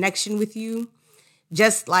real connection with you.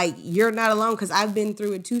 Just like you're not alone because I've been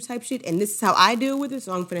through it too type shit and this is how I deal with it,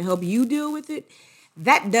 so I'm going to help you deal with it.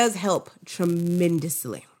 That does help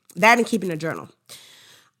tremendously. That and keeping a journal.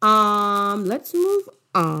 Let's move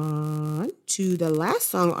on to the last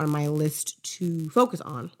song on my list to focus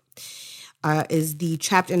on. Is the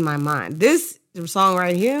Trapped in My Mind. This song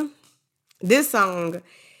right here, this song,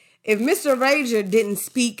 if Mr. Rager didn't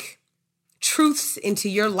speak truths into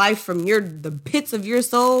your life from the pits of your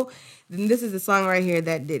soul, then this is the song right here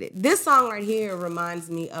that did it. This song right here reminds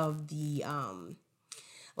me of the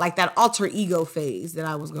like that alter ego phase that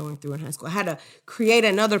I was going through in high school. I had to create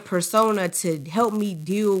another persona to help me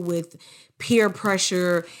deal with peer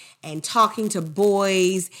pressure and talking to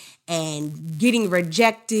boys and getting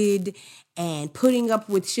rejected and putting up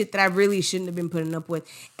with shit that I really shouldn't have been putting up with.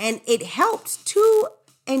 And it helped to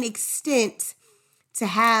an extent to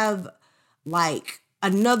have like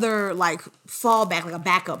another like fallback, like a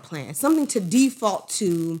backup plan, something to default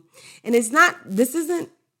to. And this isn't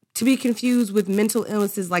to be confused with mental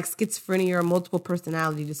illnesses like schizophrenia or multiple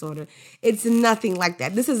personality disorder. It's nothing like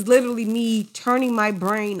that. This is literally me turning my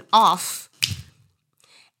brain off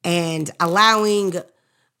and allowing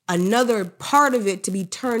another part of it to be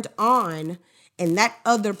turned on. And that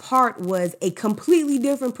other part was a completely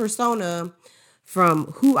different persona from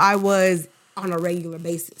who I was on a regular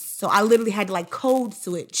basis. So I literally had to like code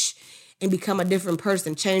switch and become a different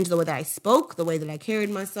person, change the way that I spoke, the way that I carried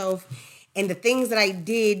myself, and the things that I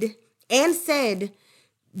did and said,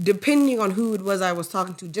 depending on who it was I was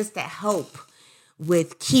talking to, just to help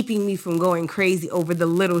with keeping me from going crazy over the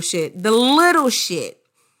little shit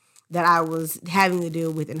that I was having to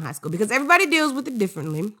deal with in high school, because everybody deals with it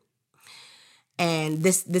differently. And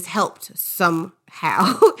this helped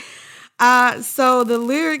somehow. So the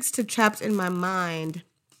lyrics to Trapped in My Mind,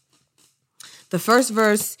 the first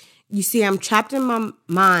verse, you see, I'm trapped in my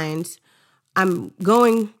mind. I'm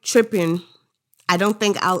going tripping. I don't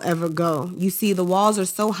think I'll ever go. You see, the walls are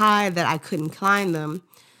so high that I couldn't climb them.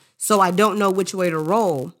 So I don't know which way to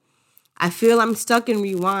roll. I feel I'm stuck in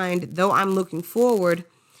rewind, though I'm looking forward.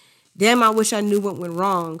 Damn, I wish I knew what went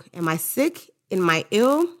wrong. Am I sick? Am I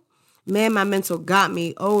ill? Man, my mental got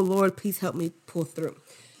me. Oh, Lord, please help me pull through.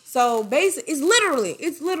 So basically,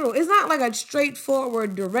 it's literal. It's not like a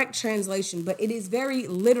straightforward, direct translation, but it is very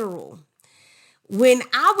literal. When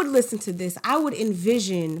I would listen to this, I would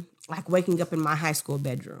envision like waking up in my high school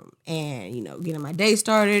bedroom and, getting my day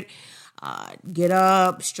started, get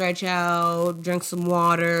up, stretch out, drink some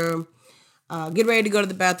water, get ready to go to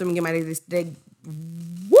the bathroom and get my day.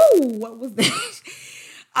 Woo! What was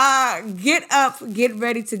that? Get up, get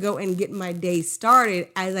ready to go and get my day started.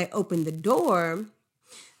 As I open the door,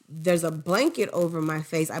 there's a blanket over my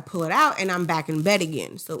face. I pull it out and I'm back in bed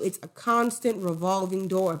again. So it's a constant revolving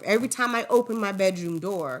door. If every time I open my bedroom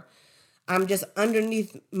door, I'm just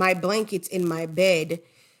underneath my blankets in my bed,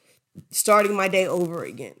 starting my day over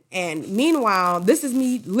again. And meanwhile, this is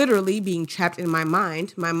me literally being trapped in my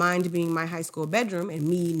mind being my high school bedroom and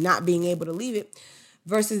me not being able to leave it,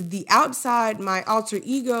 versus the outside, my alter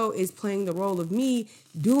ego is playing the role of me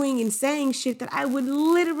doing and saying shit that I would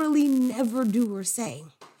literally never do or say.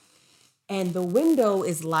 And the window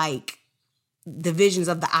is like the visions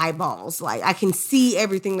of the eyeballs. Like I can see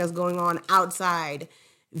everything that's going on outside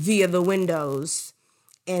via the windows.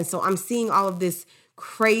 And so I'm seeing all of this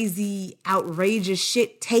crazy, outrageous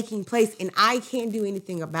shit taking place, and I can't do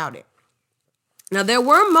anything about it. Now, there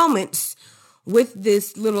were moments with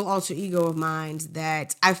this little alter ego of mine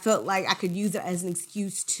that I felt like I could use it as an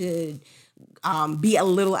excuse to be a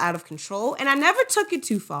little out of control. And I never took it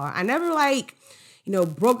too far. I never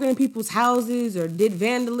broke into people's houses or did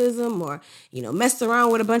vandalism or, messed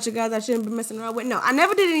around with a bunch of guys I shouldn't be messing around with. No, I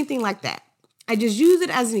never did anything like that. I just used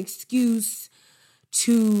it as an excuse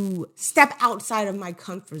to step outside of my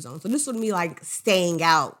comfort zone. So this would be like staying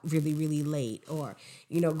out really, really late or,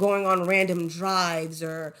 going on random drives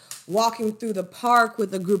or walking through the park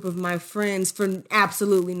with a group of my friends for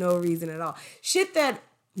absolutely no reason at all. Shit that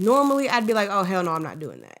normally I'd be like, oh, hell no, I'm not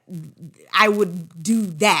doing that. I would do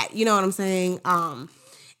that. You know what I'm saying?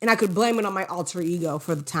 And I could blame it on my alter ego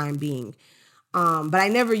for the time being. But I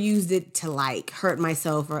never used it to like hurt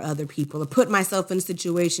myself or other people or put myself in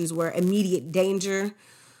situations where immediate danger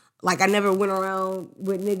Like, I never went around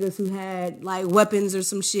with niggas who had, like, weapons or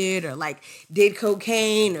some shit or, like, did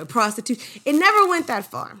cocaine or prostitution. It never went that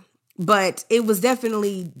far. But it was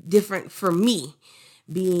definitely different for me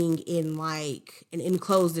being in, like, an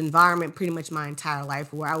enclosed environment pretty much my entire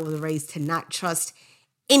life where I was raised to not trust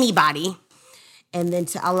anybody and then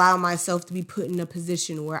to allow myself to be put in a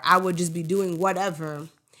position where I would just be doing whatever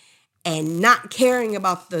and not caring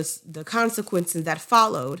about the consequences that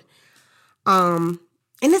followed.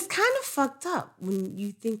 And it's kind of fucked up when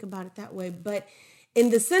you think about it that way. But in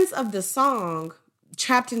the sense of the song,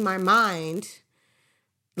 Trapped in My Mind,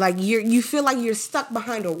 like you feel like you're stuck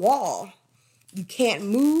behind a wall. You can't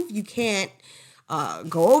move. You can't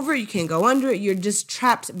go over it. You can't go under it. You're just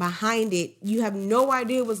trapped behind it. You have no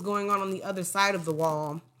idea what's going on the other side of the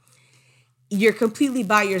wall. You're completely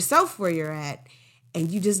by yourself where you're at. And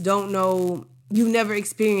you just don't know. You've never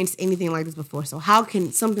experienced anything like this before. So how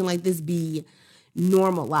can something like this be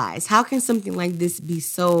normalized? How can something like this be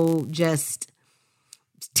so just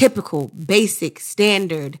typical, basic,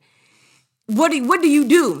 standard? What do you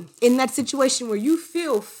do in that situation where you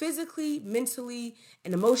feel physically, mentally,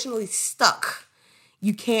 and emotionally stuck?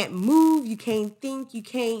 You can't move, you can't think, you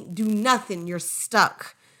can't do nothing. You're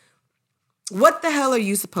stuck. What the hell are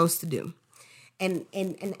you supposed to do? And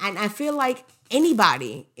I feel like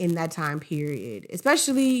anybody in that time period,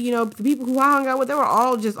 especially, the people who I hung out with, they were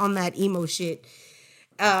all just on that emo shit,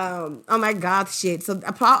 on that goth shit. So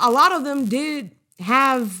a lot of them did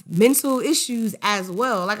have mental issues as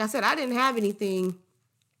well. Like I said, I didn't have anything.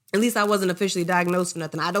 At least I wasn't officially diagnosed for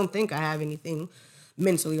nothing. I don't think I have anything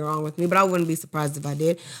mentally wrong with me, but I wouldn't be surprised if I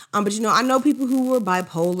did. But I know people who were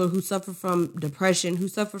bipolar, who suffer from depression, who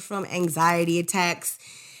suffer from anxiety attacks,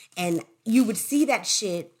 and you would see that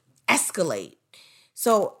shit escalate.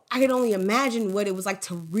 So I can only imagine what it was like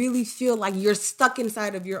to really feel like you're stuck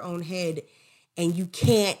inside of your own head and you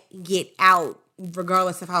can't get out,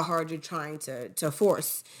 regardless of how hard you're trying to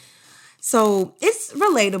force. So it's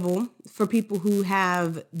relatable for people who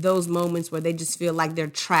have those moments where they just feel like they're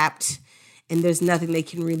trapped and there's nothing they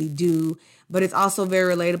can really do. But it's also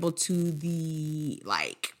very relatable to the,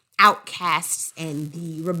 like, outcasts and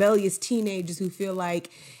the rebellious teenagers who feel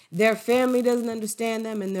like their family doesn't understand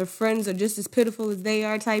them and their friends are just as pitiful as they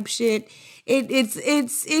are type shit. It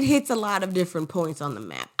hits a lot of different points on the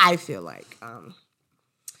map, I feel like.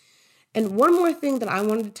 And one more thing that I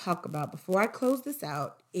wanted to talk about before I close this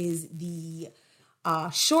out is the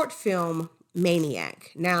short film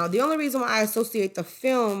Maniac. Now, the only reason why I associate the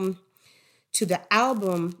film to the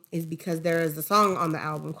album is because there is a song on the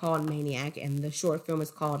album called Maniac and the short film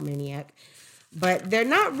is called Maniac. But they're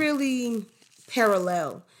not really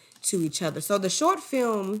parallel to each other. So the short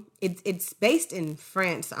film, it's based in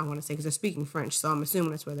France, I want to say, because they're speaking French, so I'm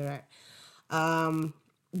assuming that's where they're at.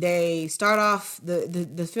 They start off,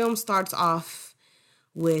 the film starts off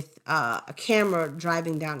with a camera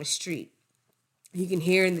driving down the street. You can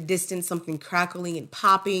hear in the distance something crackling and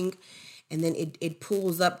popping, and then it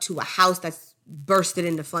pulls up to a house that's bursted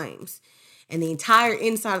into flames. And the entire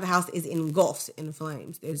inside of the house is engulfed in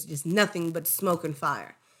flames. There's just nothing but smoke and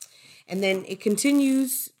fire. And then it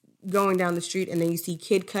continues going down the street, and then you see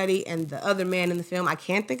Kid Cudi and the other man in the film. I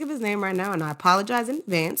can't think of his name right now, and I apologize in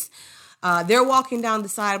advance. They're walking down the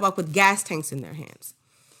sidewalk with gas tanks in their hands.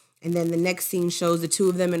 And then the next scene shows the two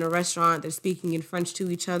of them in a restaurant. They're speaking in French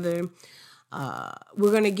to each other.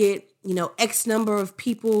 We're going to get, X number of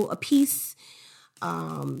people a piece.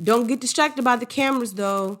 Don't get distracted by the cameras,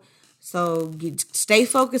 though. So stay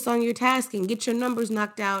focused on your task and get your numbers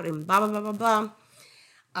knocked out and blah, blah, blah, blah,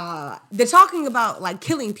 blah. They're talking about, like,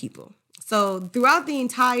 killing people. So throughout the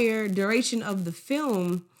entire duration of the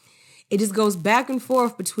film, it just goes back and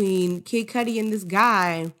forth between Kid Cudi and this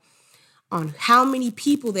guy on how many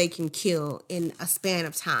people they can kill in a span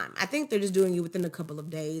of time. I think they're just doing it within a couple of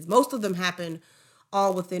days. Most of them happen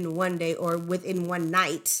all within one day or within one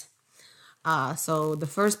night. So the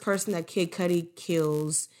first person that Kid Cudi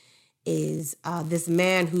kills is this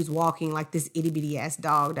man who's walking like this itty bitty ass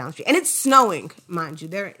dog down the street, and it's snowing, mind you.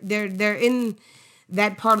 They're in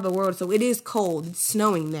that part of the world, so it is cold. It's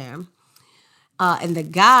snowing there. And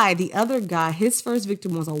the other guy, his first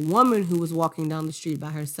victim was a woman who was walking down the street by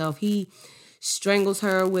herself. He strangles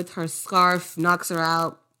her with her scarf, knocks her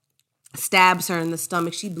out, stabs her in the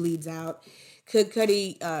stomach. She bleeds out. Kid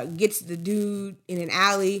Cudi gets the dude in an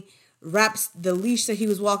alley, wraps the leash that he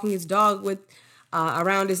was walking his dog with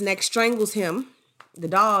around his neck, strangles him. The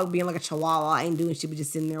dog, being like a chihuahua, ain't doing shit, but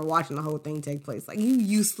just sitting there watching the whole thing take place. Like, you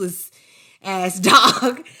useless ass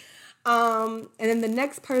dog. And then the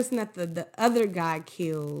next person that the other guy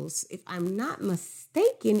kills, if I'm not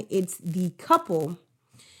mistaken, it's the couple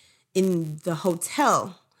in the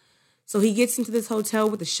hotel So he gets into this hotel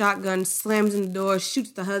with a shotgun, slams in the door,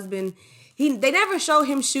 shoots the husband. They never show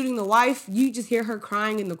him shooting the wife. You just hear her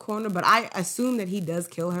crying in the corner, but I assume that he does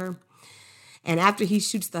kill her. And after he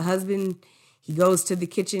shoots the husband, he goes to the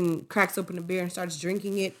kitchen, cracks open a beer, and starts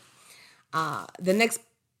drinking it. The next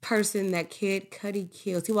person that Kid Cudi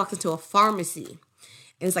kills, he walks into a pharmacy.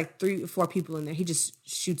 And it's like 3 or 4 people in there. He just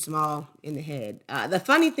shoots them all in the head. The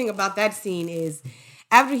funny thing about that scene is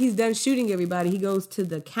after he's done shooting everybody, he goes to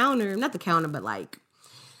the counter, not the counter, but like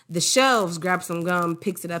the shelves, grabs some gum,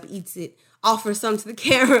 picks it up, eats it, offers some to the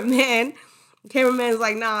cameraman. The cameraman's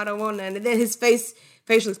like, "No, I don't want none." And then his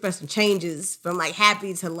facial expression changes from like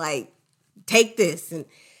happy to like, "Take this." And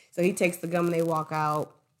so he takes the gum and they walk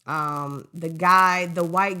out. The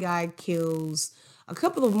white guy kills a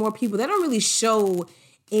couple of more people. They don't really show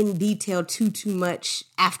in detail too much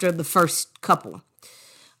after the first couple.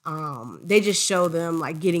 They just show them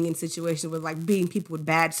like getting in situations with like beating people with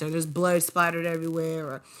bats, so there's blood splattered everywhere,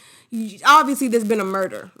 or obviously there's been a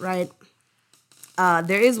murder, right?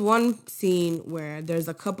 There is one scene where there's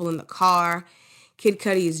a couple in the car. Kid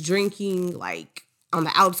Cudi is drinking like on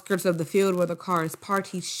the outskirts of the field where the car is parked.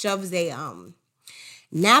 He shoves a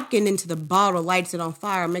napkin into the bottle, lights it on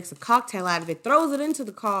fire, makes a cocktail out of it, throws it into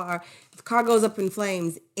the car. The car goes up in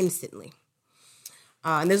flames instantly.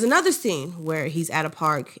 And there's another scene where he's at a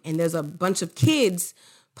park and there's a bunch of kids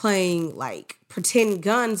playing like pretend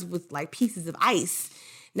guns with like pieces of ice.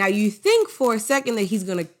 Now you think for a second that he's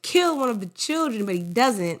going to kill one of the children, but he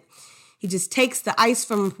doesn't. He just takes the ice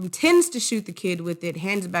from him, pretends to shoot the kid with it,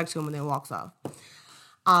 hands it back to him, and then walks off.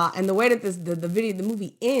 And the way that the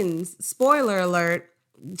movie ends, spoiler alert,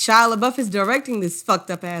 Shia LaBeouf is directing this fucked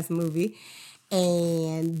up ass movie,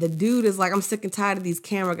 and the dude is like, "I'm sick and tired of these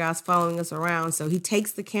camera guys following us around." So he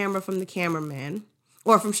takes the camera from the cameraman,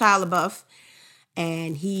 or from Shia LaBeouf,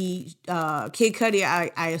 and Kid Cudi,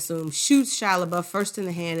 I assume, shoots Shia LaBeouf first in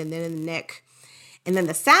the hand and then in the neck. And then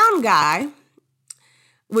the sound guy,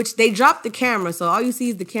 which they dropped the camera, so all you see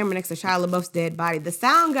is the camera next to Shia LaBeouf's dead body. The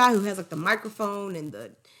sound guy, who has like the microphone and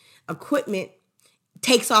the equipment,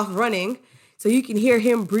 takes off running. So you can hear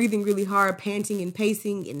him breathing really hard, panting and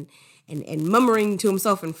pacing and murmuring to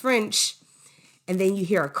himself in French. And then you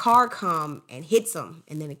hear a car come and hits him,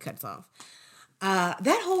 and then it cuts off.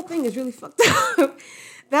 That whole thing is really fucked up.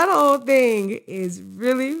 That whole thing is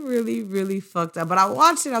really, really, really fucked up. But I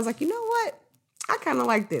watched it. I was like, you know what? I kind of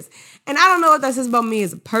like this. And I don't know what that says about me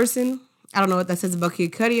as a person. I don't know what that says about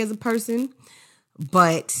Kid Cudi as a person.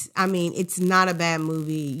 But, I mean, it's not a bad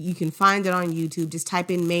movie. You can find it on YouTube. Just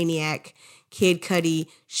type in Maniac, Kid Cudi,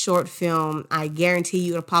 short film. I guarantee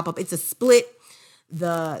you it'll pop up. It's a split.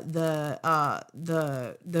 The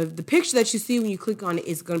picture that you see when you click on it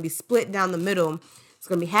is going to be split down the middle. It's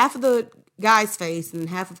going to be half of the guy's face and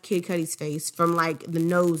half of Kid Cudi's face from like the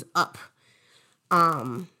nose up.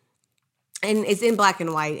 And it's in black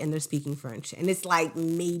and white and they're speaking French. And it's like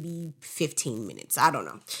maybe 15 minutes. I don't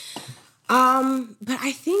know. But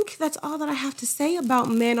I think that's all that I have to say about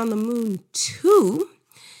Man on the Moon 2.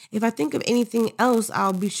 If I think of anything else,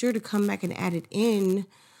 I'll be sure to come back and add it in.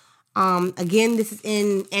 Again, this is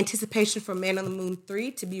in anticipation for Man on the Moon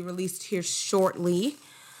 3 to be released here shortly.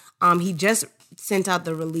 He just sent out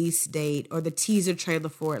the release date or the teaser trailer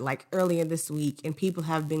for it like earlier this week, and people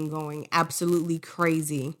have been going absolutely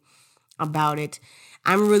crazy about it.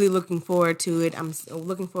 I'm really looking forward to it. I'm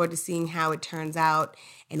looking forward to seeing how it turns out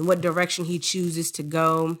and what direction he chooses to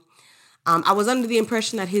go. I was under the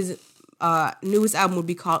impression that his newest album would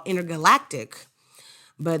be called Intergalactic,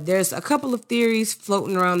 but there's a couple of theories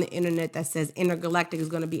floating around the internet that says Intergalactic is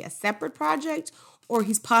going to be a separate project, or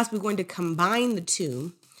he's possibly going to combine the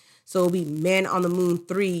two. So it'll be Man on the Moon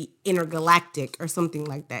 3 Intergalactic or something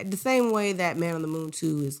like that. The same way that Man on the Moon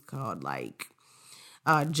 2 is called like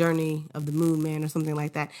Journey of the Moon Man or something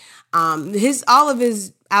like that. All of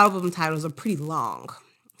his album titles are pretty long.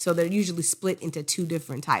 So they're usually split into 2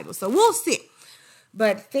 different titles. So we'll see.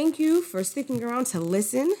 But thank you for sticking around to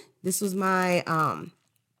listen. This was my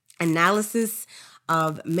analysis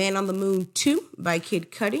of Man on the Moon 2 by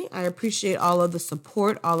Kid Cudi. I appreciate all of the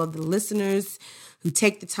support, all of the listeners who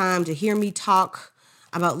take the time to hear me talk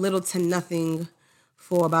about little to nothing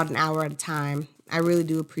for about an hour at a time. I really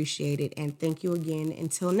do appreciate it. And thank you again.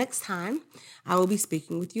 Until next time, I will be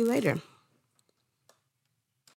speaking with you later.